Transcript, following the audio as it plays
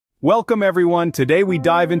Welcome everyone. Today we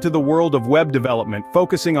dive into the world of web development,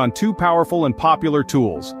 focusing on two powerful and popular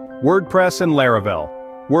tools, WordPress and Laravel.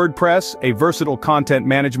 WordPress, a versatile content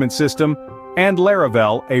management system, and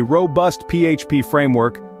Laravel, a robust PHP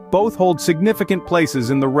framework, both hold significant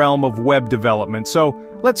places in the realm of web development. So,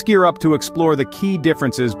 let's gear up to explore the key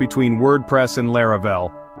differences between WordPress and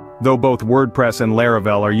Laravel. Though both WordPress and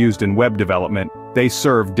Laravel are used in web development, they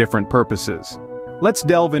serve different purposes. Let's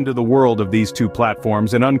delve into the world of these two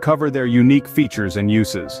platforms and uncover their unique features and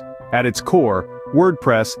uses. At its core,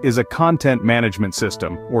 WordPress is a content management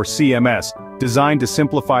system, or CMS, designed to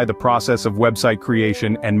simplify the process of website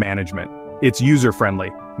creation and management. It's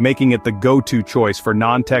user-friendly, making it the go-to choice for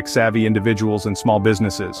non-tech-savvy individuals and small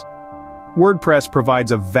businesses. WordPress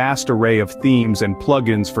provides a vast array of themes and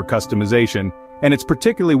plugins for customization, and it's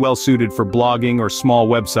particularly well-suited for blogging or small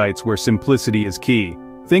websites where simplicity is key.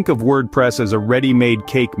 Think of WordPress as a ready-made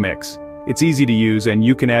cake mix. It's easy to use and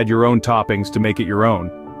you can add your own toppings to make it your own.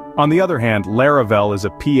 On the other hand, Laravel is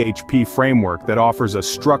a PHP framework that offers a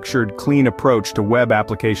structured, clean approach to web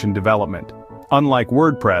application development. Unlike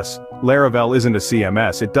WordPress, Laravel isn't a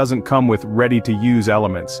CMS. It doesn't come with ready-to-use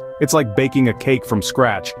elements. It's like baking a cake from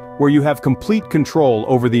scratch, where you have complete control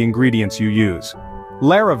over the ingredients you use.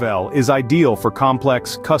 Laravel is ideal for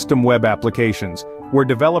complex, custom web applications, where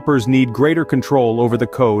developers need greater control over the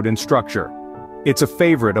code and structure. It's a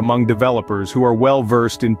favorite among developers who are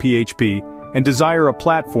well-versed in PHP and desire a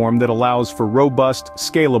platform that allows for robust,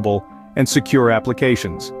 scalable, and secure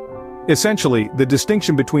applications. Essentially, the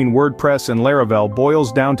distinction between WordPress and Laravel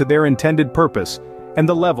boils down to their intended purpose and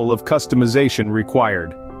the level of customization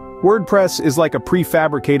required. WordPress is like a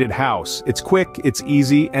prefabricated house. It's quick, it's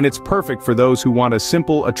easy, and it's perfect for those who want a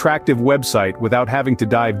simple, attractive website without having to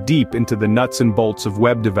dive deep into the nuts and bolts of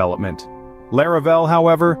web development. Laravel,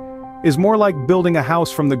 however, is more like building a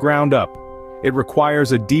house from the ground up. It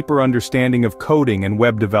requires a deeper understanding of coding and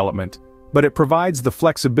web development, but it provides the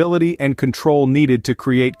flexibility and control needed to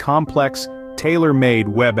create complex, tailor-made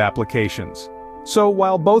web applications. So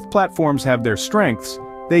while both platforms have their strengths,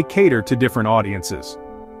 they cater to different audiences.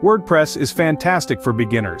 WordPress is fantastic for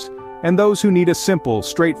beginners and those who need a simple,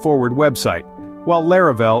 straightforward website, while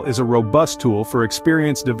Laravel is a robust tool for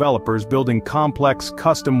experienced developers building complex,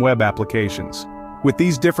 custom web applications. With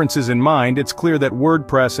these differences in mind, it's clear that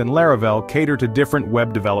WordPress and Laravel cater to different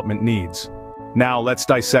web development needs. Now let's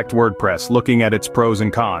dissect WordPress, looking at its pros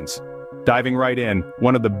and cons. Diving right in,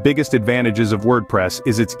 one of the biggest advantages of WordPress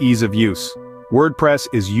is its ease of use. WordPress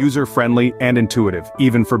is user-friendly and intuitive,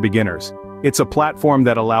 even for beginners. It's a platform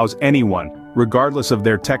that allows anyone, regardless of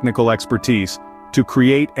their technical expertise, to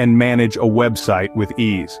create and manage a website with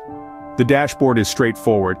ease. The dashboard is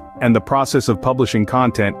straightforward, and the process of publishing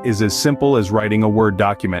content is as simple as writing a Word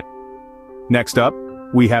document. Next up,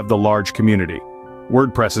 we have the large community.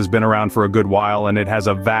 WordPress has been around for a good while and it has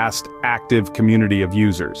a vast, active community of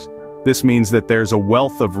users. This means that there's a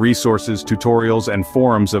wealth of resources, tutorials, and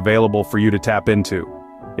forums available for you to tap into.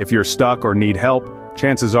 If you're stuck or need help,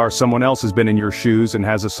 chances are someone else has been in your shoes and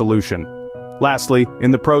has a solution. Lastly, in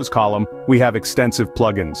the pros column, we have extensive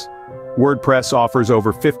plugins. WordPress offers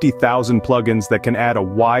over 50,000 plugins that can add a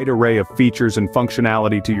wide array of features and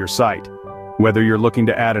functionality to your site. Whether you're looking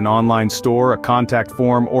to add an online store, a contact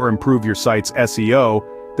form, or improve your site's SEO,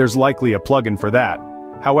 there's likely a plugin for that.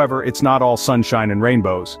 However, it's not all sunshine and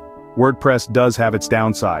rainbows. WordPress does have its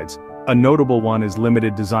downsides. A notable one is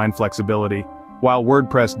limited design flexibility. While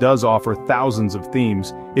WordPress does offer thousands of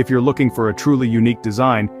themes, if you're looking for a truly unique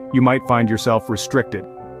design, you might find yourself restricted.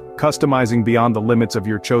 Customizing beyond the limits of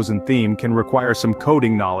your chosen theme can require some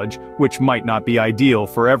coding knowledge, which might not be ideal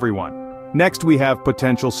for everyone. Next, we have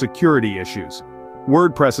potential security issues.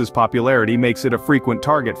 WordPress's popularity makes it a frequent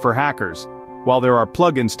target for hackers. While there are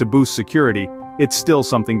plugins to boost security, it's still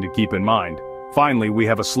something to keep in mind. Finally, we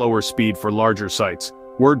have a slower speed for larger sites.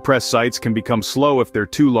 WordPress sites can become slow if they're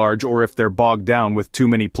too large or if they're bogged down with too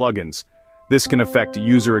many plugins. This can affect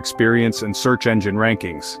user experience and search engine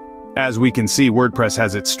rankings. As we can see, WordPress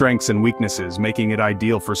has its strengths and weaknesses, making it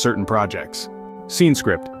ideal for certain projects. Scene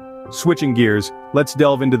script. Switching gears, let's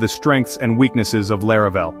delve into the strengths and weaknesses of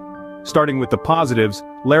Laravel. Starting with the positives,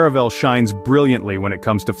 Laravel shines brilliantly when it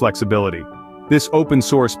comes to flexibility. This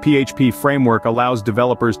open-source PHP framework allows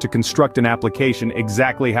developers to construct an application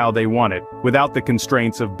exactly how they want it, without the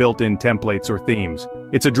constraints of built-in templates or themes.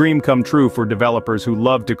 It's a dream come true for developers who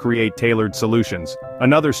love to create tailored solutions.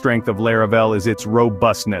 Another strength of Laravel is its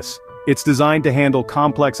robustness. It's designed to handle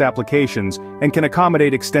complex applications and can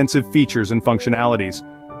accommodate extensive features and functionalities.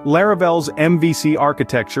 Laravel's MVC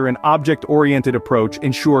architecture and object-oriented approach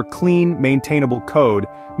ensure clean, maintainable code,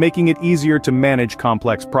 making it easier to manage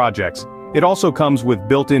complex projects. It also comes with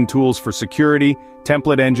built-in tools for security,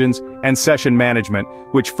 template engines, and session management,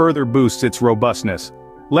 which further boosts its robustness.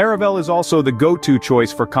 Laravel is also the go-to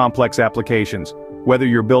choice for complex applications. Whether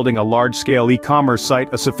you're building a large-scale e-commerce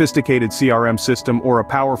site, a sophisticated CRM system, or a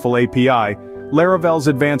powerful API, Laravel's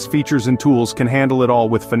advanced features and tools can handle it all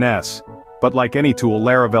with finesse. But like any tool,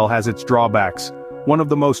 Laravel has its drawbacks. One of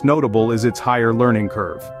the most notable is its higher learning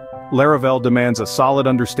curve. Laravel demands a solid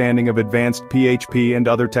understanding of advanced PHP and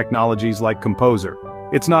other technologies like Composer.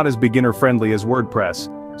 It's not as beginner-friendly as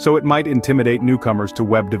WordPress, so it might intimidate newcomers to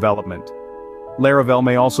web development. Laravel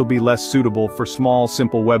may also be less suitable for small,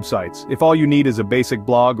 simple websites. If all you need is a basic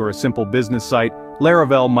blog or a simple business site,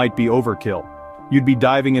 Laravel might be overkill. You'd be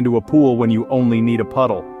diving into a pool when you only need a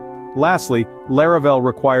puddle. Lastly, Laravel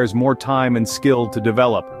requires more time and skill to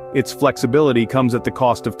develop. Its flexibility comes at the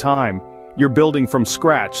cost of time. You're building from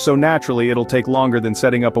scratch, so naturally it'll take longer than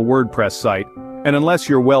setting up a WordPress site. And unless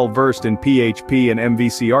you're well-versed in PHP and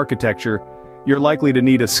MVC architecture, you're likely to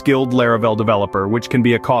need a skilled Laravel developer, which can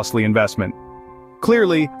be a costly investment.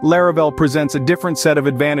 Clearly, Laravel presents a different set of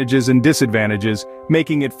advantages and disadvantages,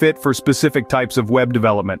 making it fit for specific types of web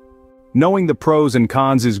development. Knowing the pros and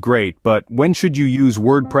cons is great, but when should you use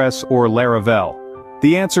WordPress or Laravel?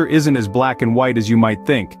 The answer isn't as black and white as you might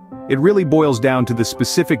think. It really boils down to the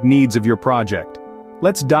specific needs of your project.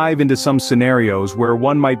 Let's dive into some scenarios where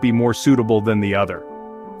one might be more suitable than the other.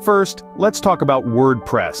 First, let's talk about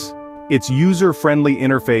WordPress. Its user-friendly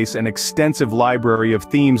interface and extensive library of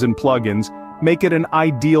themes and plugins make it an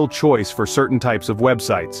ideal choice for certain types of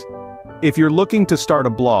websites. If you're looking to start a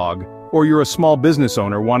blog, or you're a small business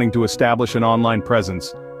owner wanting to establish an online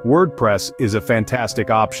presence, WordPress is a fantastic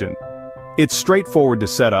option. It's straightforward to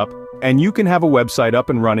set up, and you can have a website up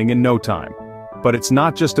and running in no time. But it's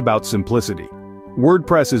not just about simplicity.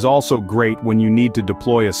 WordPress is also great when you need to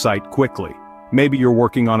deploy a site quickly. Maybe you're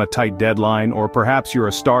working on a tight deadline, or perhaps you're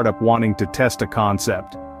a startup wanting to test a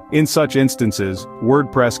concept. In such instances,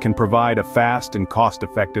 WordPress can provide a fast and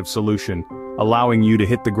cost-effective solution, allowing you to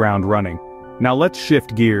hit the ground running. Now let's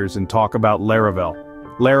shift gears and talk about Laravel.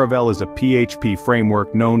 Laravel is a PHP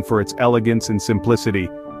framework known for its elegance and simplicity,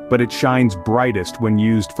 but it shines brightest when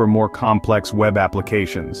used for more complex web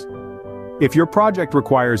applications. If your project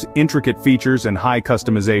requires intricate features and high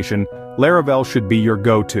customization, Laravel should be your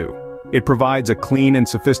go-to. It provides a clean and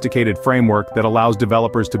sophisticated framework that allows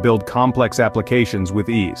developers to build complex applications with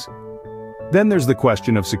ease. Then there's the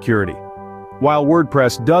question of security. While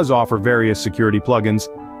WordPress does offer various security plugins,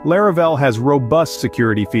 Laravel has robust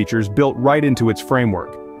security features built right into its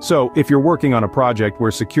framework. So, if you're working on a project where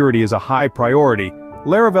security is a high priority,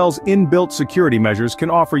 Laravel's inbuilt security measures can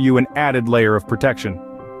offer you an added layer of protection.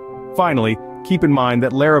 Finally, keep in mind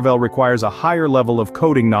that Laravel requires a higher level of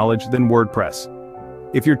coding knowledge than WordPress.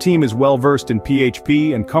 If your team is well-versed in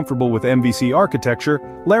PHP and comfortable with MVC architecture,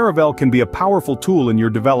 Laravel can be a powerful tool in your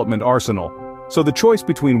development arsenal. So the choice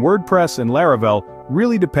between WordPress and Laravel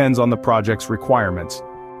really depends on the project's requirements.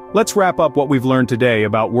 Let's wrap up what we've learned today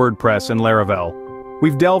about WordPress and Laravel.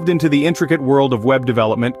 We've delved into the intricate world of web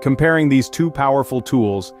development, comparing these two powerful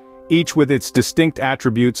tools, each with its distinct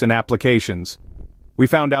attributes and applications. We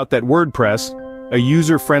found out that WordPress, a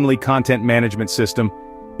user-friendly content management system,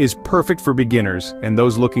 is perfect for beginners and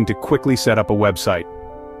those looking to quickly set up a website.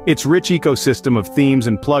 Its rich ecosystem of themes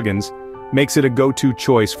and plugins makes it a go-to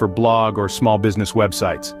choice for blog or small business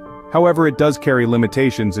websites. However, it does carry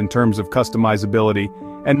limitations in terms of customizability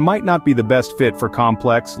and might not be the best fit for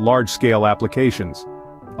complex, large-scale applications.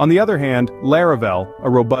 On the other hand, Laravel, a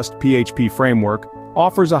robust PHP framework,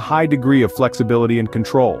 offers a high degree of flexibility and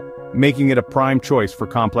control, making it a prime choice for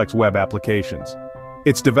complex web applications.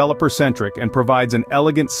 It's developer-centric and provides an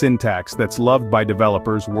elegant syntax that's loved by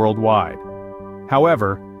developers worldwide.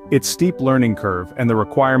 However, its steep learning curve and the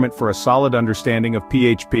requirement for a solid understanding of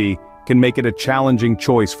PHP can make it a challenging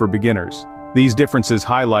choice for beginners. These differences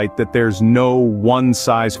highlight that there's no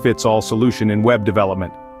one-size-fits-all solution in web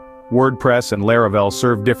development. WordPress and Laravel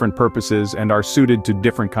serve different purposes and are suited to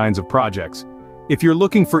different kinds of projects. If you're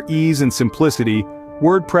looking for ease and simplicity,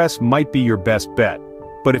 WordPress might be your best bet.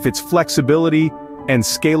 But if it's flexibility and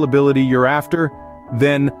scalability you're after,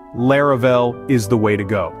 then Laravel is the way to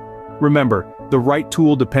go. Remember, the right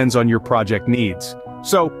tool depends on your project needs.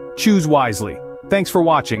 So, choose wisely. Thanks for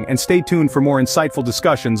watching and stay tuned for more insightful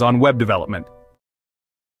discussions on web development.